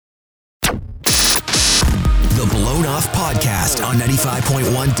Blown Off Podcast on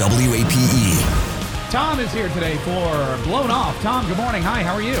 95.1 WAPE. Tom is here today for Blown Off. Tom, good morning. Hi,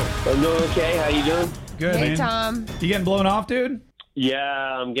 how are you? I'm doing okay. How you doing? Good, Hey, man. Tom. You getting blown off, dude? Yeah,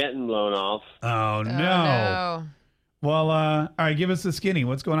 I'm getting blown off. Oh, no. Oh, no. Well, all right, give us the skinny.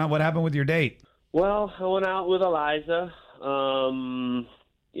 What's going on? What happened with your date? Well, I went out with Eliza.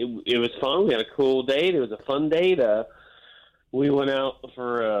 It was fun. We had a cool date. It was a fun date. We went out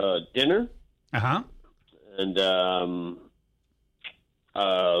for dinner, Uh-huh. and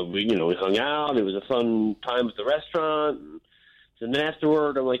we hung out. It was a fun time at the restaurant. And then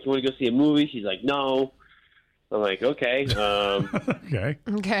afterward, I'm like, "You want to go see a movie?" She's like, "No." I'm like, "Okay." Okay.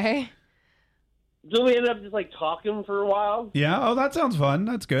 Okay. So we ended up just like talking for a while. Yeah. Oh, that sounds fun.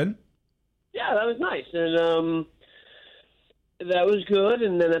 That's good. Yeah, that was nice, and that was good.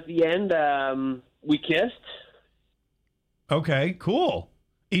 And then at the end, we kissed. Okay, cool.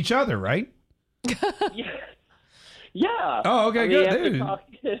 Each other, right? Yeah. Yeah. Oh, okay, good, dude.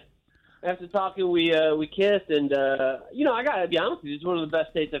 After talking, we kissed, and I gotta be honest with you, it's one of the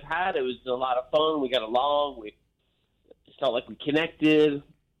best dates I've had. It was a lot of fun. We got along. We felt like we connected.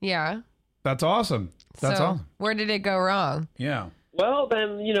 Yeah. That's awesome. That's so, awesome. where did it go wrong? Yeah. Well,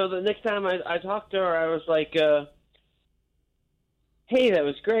 then the next time I talked to her, I was like, "Hey, that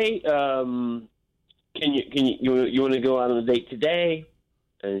was great. Can you want to go out on a date today?"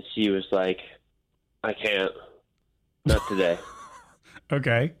 And she was like, "I can't, not today."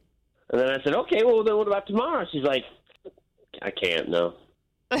 Okay. And then I said, "Okay, well then what about tomorrow?" She's like, "I can't, no."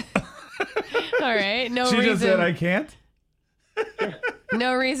 All right. No She reason. just said, I can't?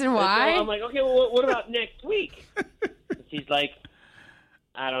 No reason And why? so I'm like, "Okay, well what about next week?" And she's like,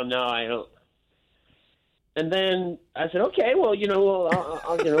 "I don't know, I don't." And then I said, "Okay, well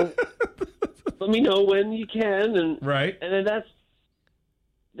I'll let me know when you can." And Right. and then that's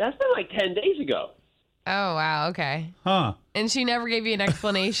been like 10 days ago. Oh, wow. Okay. Huh. And she never gave you an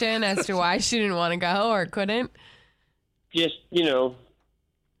explanation as to why she didn't want to go or couldn't? Just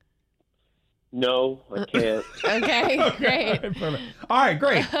no, I can't. Okay, great. Perfect. All right,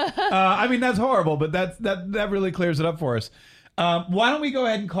 great. I mean, that's horrible, but that really clears it up for us. Why don't we go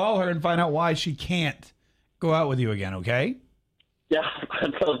ahead and call her and find out why she can't go out with you again, okay? Yeah,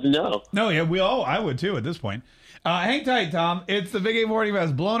 I'd love to know. No, yeah, I would too at this point. Hang tight, Tom. It's the Big 8 Morning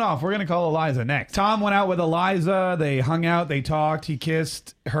Fest blown off. We're going to call Eliza next. Tom went out with Eliza. They hung out. They talked. He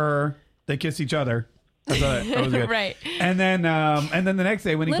kissed her. They kissed each other. That was good. Right. And then the next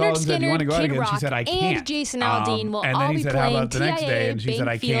day when he Leonard called and said, "You want to go out Kid again?" She Rock, said, "I can't." and Jason Aldean will and all then he be said, "How playing about the next day?" And she said,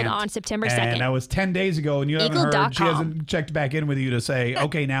 "I Bank Field can't." on September And 2nd. that was 10 days ago, and you haven't heard. She Eagle.com. hasn't checked back in with you to say,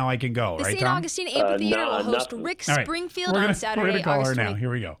 "Okay, now I can go." The Right, St. Tom? Augustine Amphitheater nah, will host nothing. Rick All right. Springfield We're on gonna Saturday, call her August now. 20.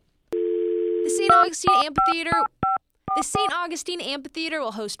 Here we go. The St. Augustine Amphitheater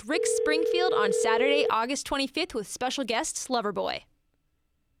will host Rick Springfield on Saturday, August 25th with special guests Loverboy.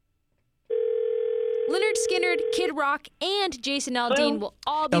 Leonard Skinner, Kid Rock, and Jason Aldean will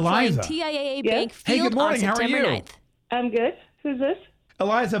all be Eliza. playing TIAA Yes? Bank Hey, Field good morning. on How are September you? 9th. I'm good. Who's this?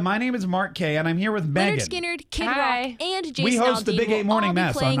 Eliza, my name is Mark K, and I'm here with Megan. Leonard Skinner, Kid Hi. Rock, and Jason We host the Aldean Big 8 will Morning all be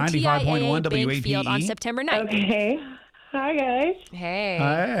Mess on playing 95.1 TIAA Bank Field on WAPE. September 9th. Okay. Hi, guys.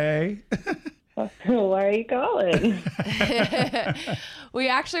 Hey. Hey. Why are you calling? We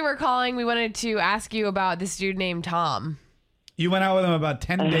actually were calling. We wanted to ask you about this dude named Tom. You went out with him about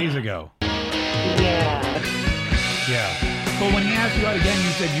 10 days ago. Yeah. Yeah. But when he asked you out again,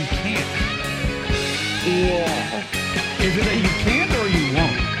 you said you can't. Yeah. Is it that you can't or you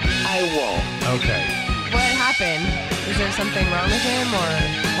won't? I won't. Okay. What happened? Is there something wrong with him, or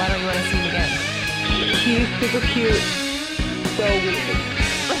why don't you want to see him again? He's super cute. So weird.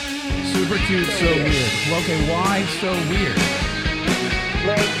 Super cute, so weird. Well, okay, why so weird?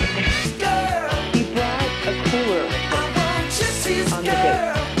 Like, he brought a cooler on the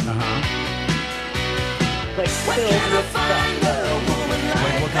date. Uh-huh. Like, filled with stuff.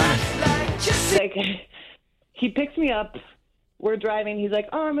 Like what kind? Like, he picks me up. We're driving. He's like,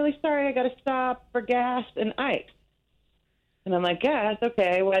 "Oh, I'm really sorry. I got to stop for gas and ice." And I'm like, "Gas?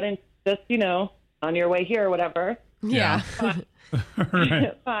 Okay. Why didn't just, on your way here or whatever." Yeah.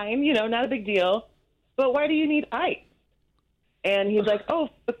 Right. Fine, not a big deal. But why do you need ice? And he's like, "Oh,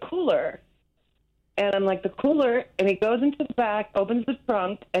 the cooler." And I'm like, "The cooler?" And he goes into the back, opens the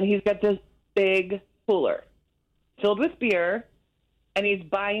trunk, and he's got this big cooler filled with beer, and he's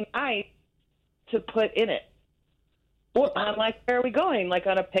buying ice to put in it. Well, I'm like, "Where are we going? Like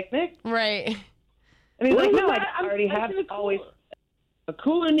on a picnic?" Right. And he's like, "No, I I'm already have in a cooler. always." A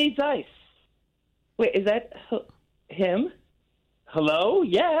cooler needs ice. Wait, is that him? Hello?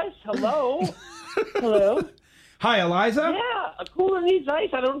 Yes. Hello? Hello? Hi, Eliza. Yeah, a cooler needs ice.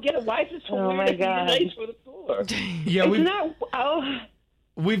 I don't get it. Why is it so Oh, weird my that you God. need ice for the cooler? cooler. Yeah, It's not. Oh,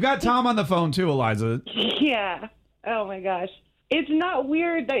 we've got Tom on the phone too, Eliza. yeah. Oh my gosh. It's not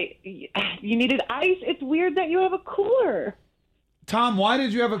weird that you needed ice. It's weird that you have a cooler. Tom, why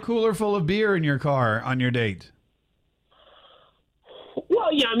did you have a cooler full of beer in your car on your date?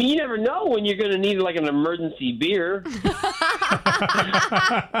 Well, yeah, I mean, you never know when you're going to need like an emergency beer.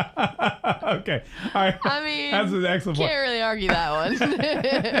 Okay. All right. I mean, that's an excellent point. can't really argue that one.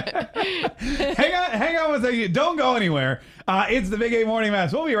 Hang on 1 second. Don't go anywhere. It's the Big A Morning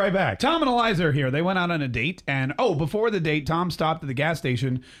Mess. We'll be right back. Tom and Eliza are here. They went out on a date, and before the date, Tom stopped at the gas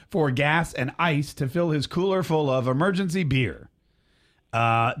station for gas and ice to fill his cooler full of emergency beer.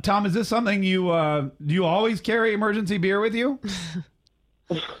 Tom, is this something you do you always carry emergency beer with you?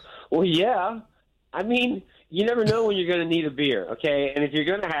 Well, yeah. I mean, you never know when you're going to need a beer, okay? And if you're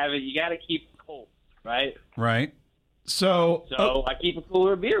going to have it, you got to keep it cold, right? Right. So I keep a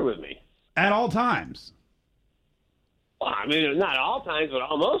cooler of beer with me. at all times. Well, I mean, not all times, but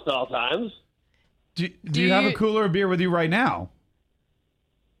almost all times. Do you have a cooler of beer with you right now?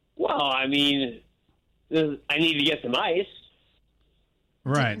 Well, I mean, I need to get some ice.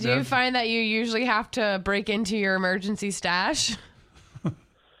 Right. Do you find that you usually have to break into your emergency stash?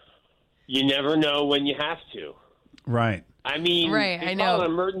 You never know when you have to. Right. I mean, Right, I it's know. called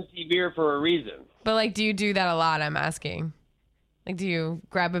emergency beer for a reason. But like, do you do that a lot? I'm asking. Like, do you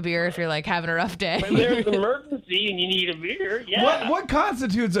grab a beer if you're like having a rough day? When there's an emergency and you need a beer, yeah. What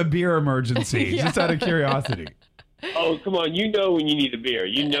constitutes a beer emergency? Just out of curiosity. Oh, come on. You know when you need a beer.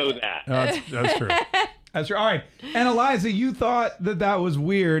 You know that. That's true. That's true. All right. And Eliza, you thought that was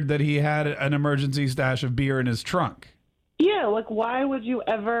weird that he had an emergency stash of beer in his trunk. Yeah, like why would you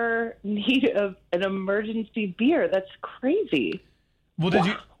ever need an emergency beer? That's crazy. Well, did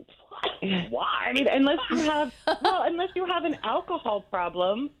you? Why? I mean, unless you have an alcohol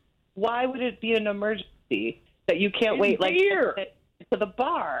problem, why would it be an emergency that you can't wait like beer. to the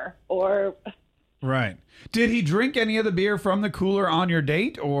bar or? Right. Did he drink any of the beer from the cooler on your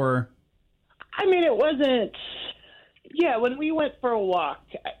date, or? I mean, it wasn't. Yeah, when we went for a walk,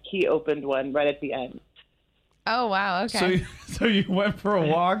 he opened one right at the end. Oh, wow. Okay. So you went for a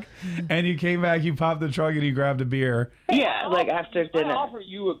walk, and you came back. You popped the trunk, and you grabbed a beer. Yeah, like after dinner. I'll offer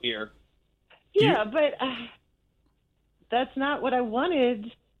you a beer. Yeah, but that's not what I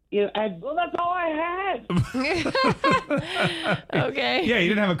wanted. Well, that's all I had. Okay. Yeah, you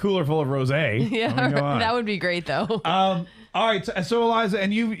didn't have a cooler full of rosé. Yeah, I mean, go on. that would be great though. All right. So Eliza,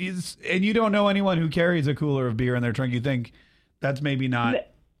 and you don't know anyone who carries a cooler of beer in their trunk. You think that's maybe not?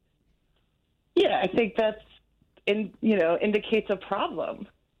 Yeah, I think that's indicates a problem.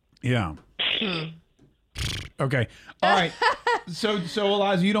 Yeah. Okay. All right. So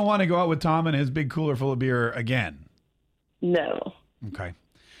Eliza, you don't want to go out with Tom and his big cooler full of beer again? No. Okay.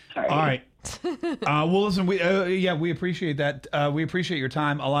 Sorry. All right. Well, listen. We appreciate that. We appreciate your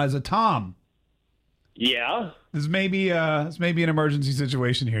time, Eliza. Tom, Yeah. this may be an emergency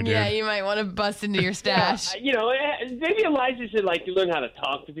situation here, dude. Yeah, you might want to bust into your stash. Maybe Eliza should learn how to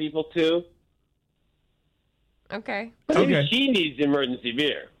talk to people too. Okay. Maybe Okay. she needs emergency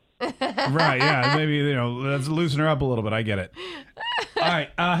beer. Right. Yeah. Maybe let's loosen her up a little bit. I get it. All right.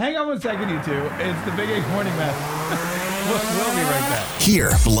 Hang on 1 second, you two. It's the Big A Morning Mess. We'll be right back.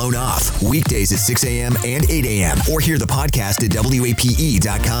 Hear Blown Off weekdays at 6 a.m. and 8 a.m. or hear the podcast at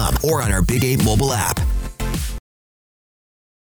WAPE.com or on our Big 8 mobile app.